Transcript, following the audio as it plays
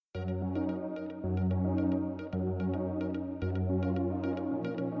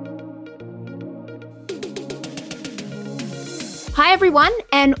Hi everyone,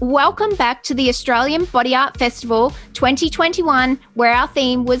 and welcome back to the Australian Body Art Festival 2021, where our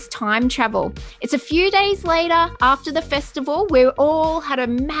theme was time travel. It's a few days later after the festival. We all had a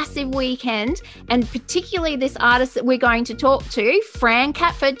massive weekend, and particularly this artist that we're going to talk to, Fran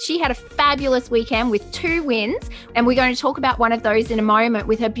Catford, she had a fabulous weekend with 2 wins, and we're going to talk about one of those in a moment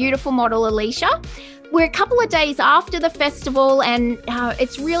with her beautiful model, Alicia. We're a couple of days after the festival, and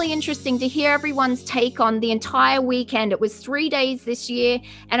it's really interesting to hear everyone's take on the entire weekend. It was 3 days this year,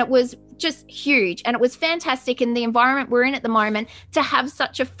 and it was just huge, and it was fantastic in the environment we're in at the moment to have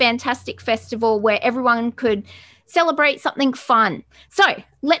such a fantastic festival where everyone could celebrate something fun. So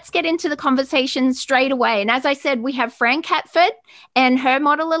let's get into the conversation straight away. And as I said, we have Fran Catford and her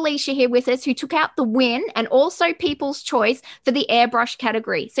model Alicia here with us, who took out the win and also People's Choice for the airbrush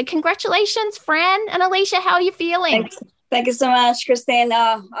category. So congratulations, Fran and Alicia. How are you feeling? Thank you so much, Christine.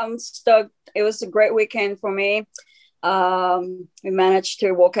 I'm stoked. It was a great weekend for me. We managed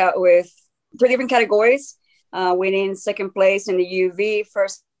to walk out with 3 different categories, winning second place in the UV,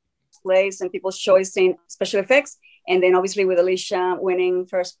 first place and People's Choice in special effects, and then obviously with Alicia winning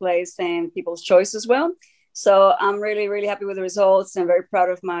first place and People's Choice as well. So I'm really, really happy with the results and very proud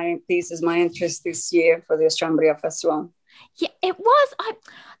of my pieces, my interest this year for the Australian Body Art Festival. Yeah, it was.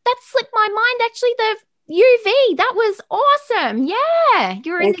 That slipped my mind, actually, the UV. That was awesome. Yeah,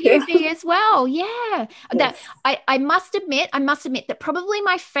 you're in the UV as well. Yeah. Yes. I must admit that probably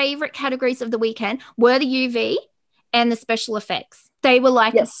my favorite categories of the weekend were the UV and the special effects. They were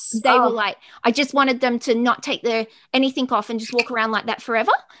like, I just wanted them to not take anything off and just walk around like that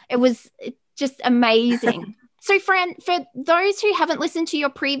forever. It was just amazing. So, Fran, for those who haven't listened to your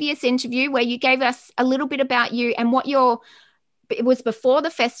previous interview where you gave us a little bit about you and what it was before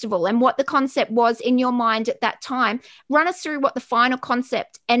the festival and what the concept was in your mind at that time, run us through what the final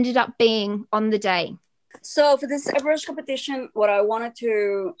concept ended up being on the day. So for this airbrush competition, what I wanted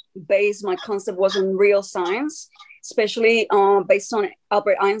to base my concept was on real science, especially based on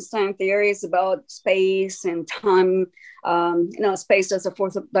Albert Einstein theories about space and time. Space as a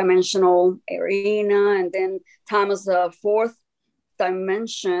 4th dimensional arena, and then time as a 4th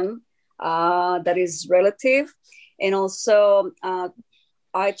dimension that is relative. And also,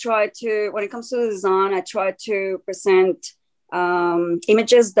 I try to, when it comes to the design, I try to present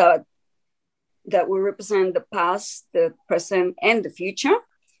images that will represent the past, the present, and the future.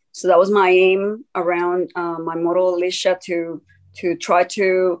 So that was my aim around my model Alicia to try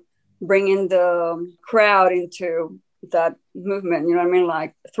to bring in the crowd into that movement, you know what I mean?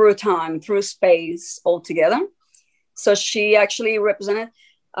 Like through time, through space all together. So she actually represented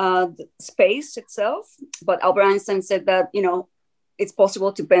the space itself, but Albert Einstein said that, it's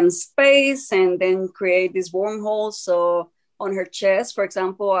possible to bend space and then create these wormholes. So on her chest, for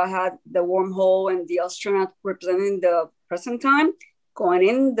example, I had the wormhole and the astronaut representing the present time going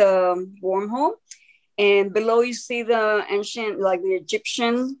in the wormhole. And below you see the ancient, like the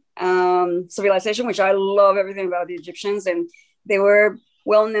Egyptian civilization, which I love everything about the Egyptians. And they were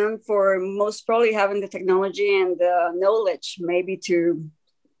well known for most probably having the technology and the knowledge maybe to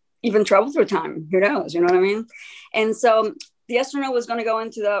even travel through time. Who knows? You know what I mean? And so the astronaut was going to go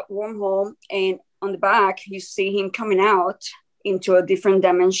into the wormhole, and on the back, you see him coming out into a different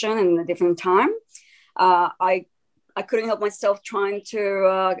dimension and a different time. I couldn't help myself trying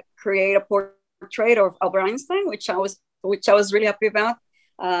to create a portrait of Albert Einstein, which I was really happy about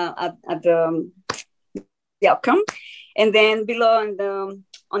at the outcome. And then below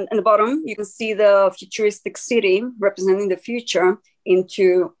on the bottom, you can see the futuristic city representing the future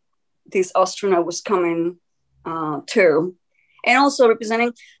into this astronaut was coming to. And also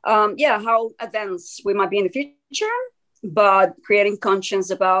representing, how advanced we might be in the future, but creating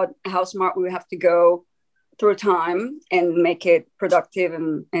conscience about how smart we have to go through time and make it productive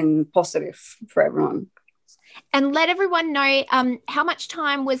and positive for everyone. And let everyone know how much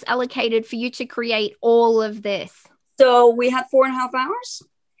time was allocated for you to create all of this. So we had 4.5 hours,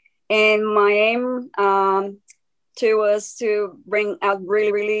 and my aim was to bring out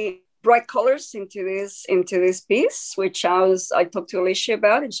really, really bright colors into this piece, which I talked to Alicia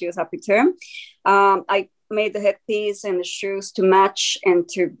about, and she was happy too. I made the headpiece and the shoes to match and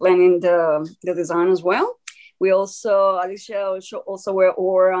to blend in the design as well. Alicia also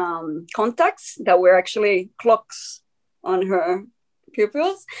wore contacts that were actually clocks on her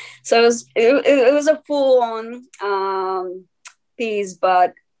pupils. So it was a full-on piece,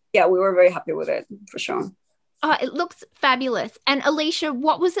 but yeah, we were very happy with it for sure. Oh, it looks fabulous. And Alicia,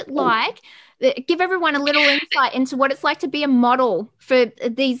 what was it like? Give everyone a little insight into what it's like to be a model for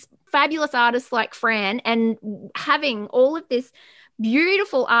these fabulous artists like Fran and having all of this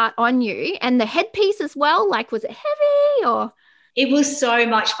beautiful art on you and the headpiece as well. Like, was it heavy or? It was so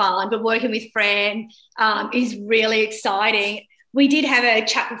much fun, but working with Fran is really exciting. We did have a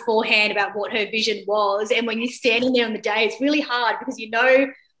chat beforehand about what her vision was. And when you're standing there on the day, it's really hard because you know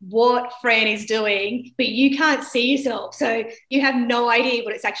what Fran is doing, but you can't see yourself. So you have no idea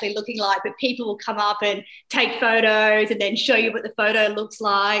what it's actually looking like, but people will come up and take photos and then show you what the photo looks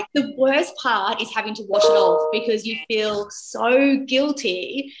like. The worst part is having to wash it off because you feel so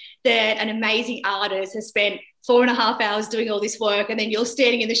guilty that an amazing artist has spent 4.5 hours doing all this work and then you're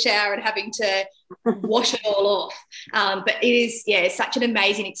standing in the shower and having to wash it all off. But it is, yeah, it's such an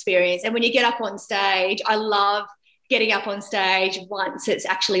amazing experience. And when you get up on stage, I love getting up on stage once it's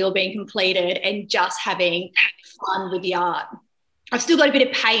actually all been completed and just having fun with the art. I've still got a bit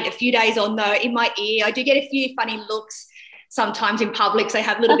of paint a few days on though in my ear. I do get a few funny looks sometimes in public, so I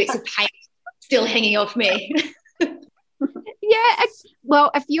have little bits of paint still hanging off me. Yeah,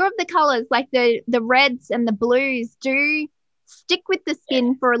 well, a few of the colors, like the reds and the blues, do stick with the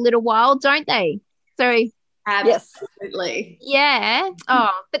skin for a little while, don't they? So absolutely. Yeah.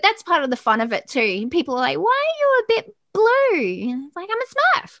 Oh, but that's part of the fun of it too. People are like, why are you a bit blue? It's like, I'm a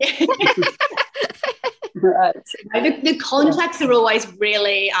Smurf. Right. The contacts are always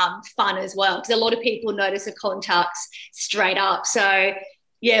really fun as well because a lot of people notice the contacts straight up. So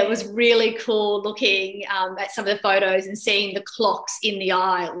yeah, it was really cool looking at some of the photos and seeing the clocks in the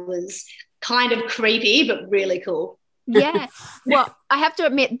eye. It was kind of creepy, but really cool. Yeah. Well, I have to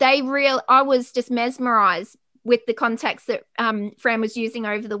admit, I was just mesmerized with the contacts that Fran was using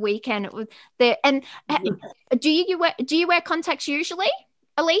over the weekend. It was there. And do you wear contacts usually,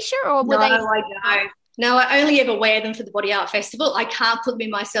 Alicia, or were they? I don't. No, I only ever wear them for the Body Art Festival. I can't put them in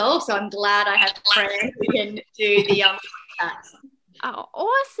myself, so I'm glad I have friends who can do the contacts. Oh,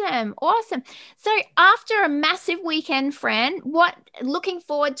 awesome. So after a massive weekend, Fran, looking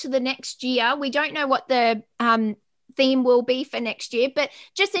forward to the next year? We don't know what the theme will be for next year, but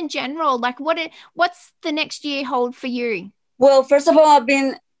just in general, like what's the next year hold for you? Well, first of all, I've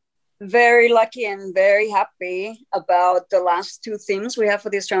been very lucky and very happy about the last two themes we have for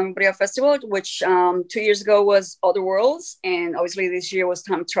the Australian Body Art Festival, which 2 years ago was Other Worlds, and obviously this year was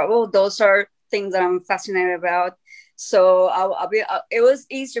Time Travel. Those are things that I'm fascinated about. So it was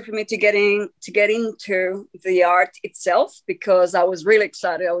easier for me to get into the art itself because I was really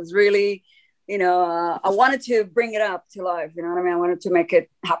excited. I was really, I wanted to bring it up to life. You know what I mean? I wanted to make it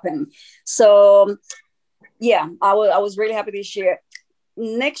happen. So yeah, I was really happy this year.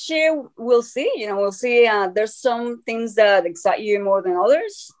 Next year, we'll see. We'll see. There's some things that excite you more than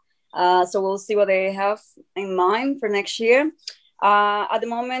others. So we'll see what they have in mind for next year. At the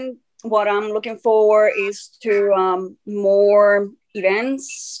moment, what I'm looking for is to more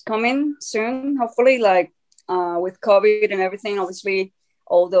events coming soon, hopefully, like with COVID and everything. Obviously,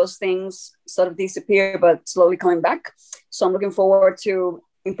 all those things sort of disappear, but slowly coming back. So I'm looking forward to,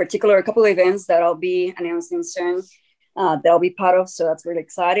 in particular, a couple of events that I'll be announcing soon. That I'll be part of, so that's really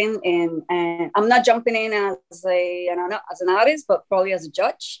exciting. And I'm not jumping in as an artist, but probably as a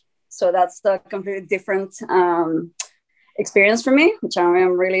judge. So that's a completely different experience for me, which I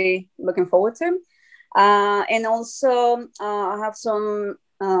am really looking forward to. And also, I have some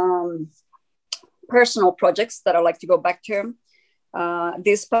personal projects that I'd like to go back to.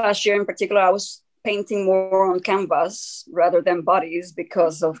 This past year, in particular, I was painting more on canvas rather than bodies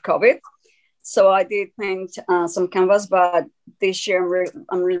because of COVID. So I did paint some canvas, but this year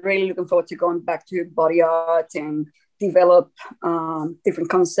I'm really looking forward to going back to body art and develop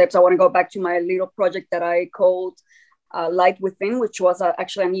different concepts. I want to go back to my little project that I called Light Within, which was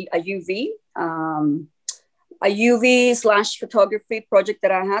actually a UV/photography project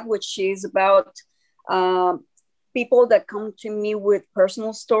that I had, which is about people that come to me with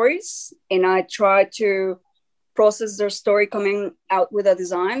personal stories, and I try to process their story coming out with a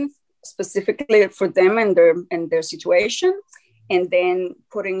design specifically for them and their situation, and then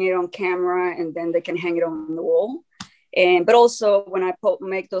putting it on camera, and then they can hang it on the wall. But also when I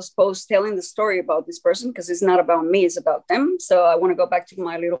make those posts telling the story about this person, because it's not about me, it's about them. So I want to go back to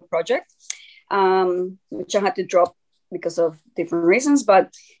my little project, which I had to drop because of different reasons.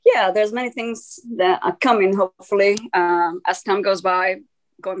 But yeah, there's many things that are coming, hopefully, as time goes by,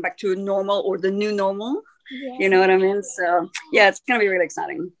 going back to normal or the new normal. Yeah. You know what I mean? So yeah, it's going to be really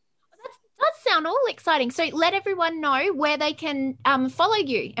exciting. Does sound all exciting. So let everyone know where they can follow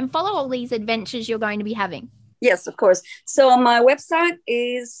you and follow all these adventures you're going to be having. Yes, of course. So my website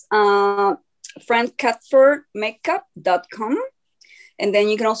is francatfordmakeup.com. And then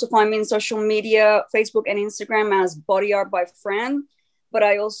you can also find me in social media, Facebook and Instagram as Body Art by Fran. But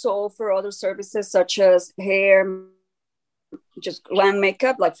I also offer other services such as hair, just glam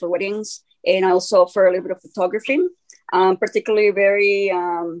makeup, like for weddings. And I also offer a little bit of photography. I'm particularly very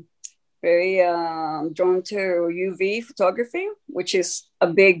drawn to UV photography, which is a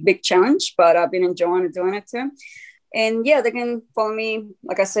big challenge, but I've been enjoying doing it too. And yeah, they can follow me,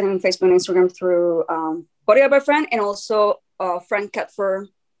 like I said, on Facebook and Instagram through Body Art by Fran, and also Fran Catford,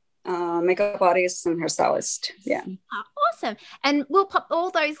 makeup artist and hairstylist. Yeah. Oh, awesome. And we'll pop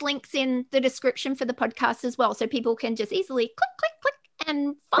all those links in the description for the podcast as well, so people can just easily click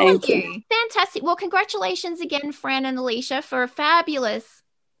and follow you. Fantastic. Well, congratulations again, Fran and Alicia, for a fabulous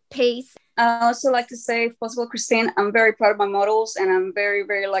piece. I also like to say, if possible, Christine, I'm very proud of my models, and I'm very,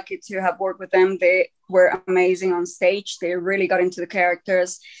 very lucky to have worked with them. They were amazing on stage. They really got into the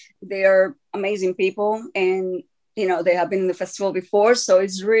characters. They are amazing people, and they have been in the festival before, so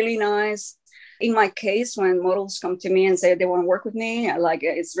it's really nice. In my case, when models come to me and say they want to work with me,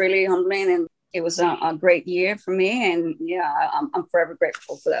 it's really humbling, and it was a great year for me. And yeah, I'm forever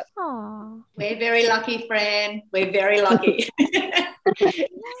grateful for that. Aww. We're very lucky, Fran. We're very lucky.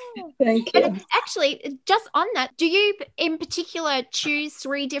 Thank you. And actually, just on that, do you in particular choose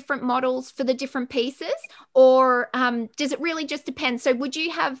 3 different models for the different pieces, or does it really just depend? So would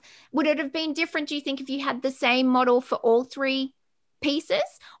it have been different, do you think, if you had the same model for all 3 pieces,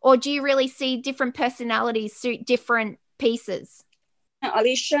 or do you really see different personalities suit different pieces?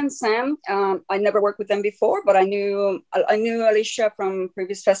 Alicia and Sam, I never worked with them before, but I knew Alicia from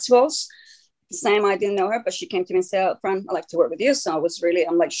previous festivals. Sam, I didn't know her, but she came to me and said, Fran, I'd like to work with you. So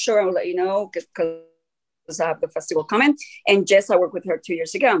I'm like, sure, I'll let you know, because I have the festival coming. And Jess, I worked with her 2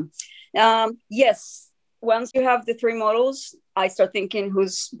 years ago. Yes, once you have the 3 models, I start thinking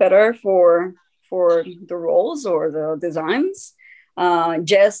who's better for the roles or the designs.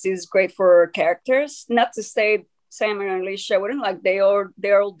 Jess is great for characters. Not to say Sam and Alicia wouldn't,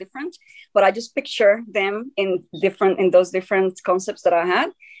 they're all different, but I just picture them in those different concepts that I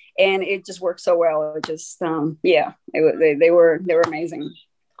had, and it just worked so well. It just they were amazing.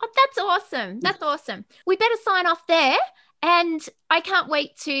 Oh, that's awesome. That's awesome. We better sign off there, and I can't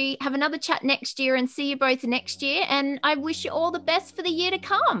wait to have another chat next year and see you both next year, and I wish you all the best for the year to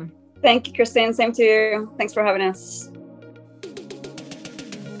come. Thank you, Christine. Same to you. Thanks for having us.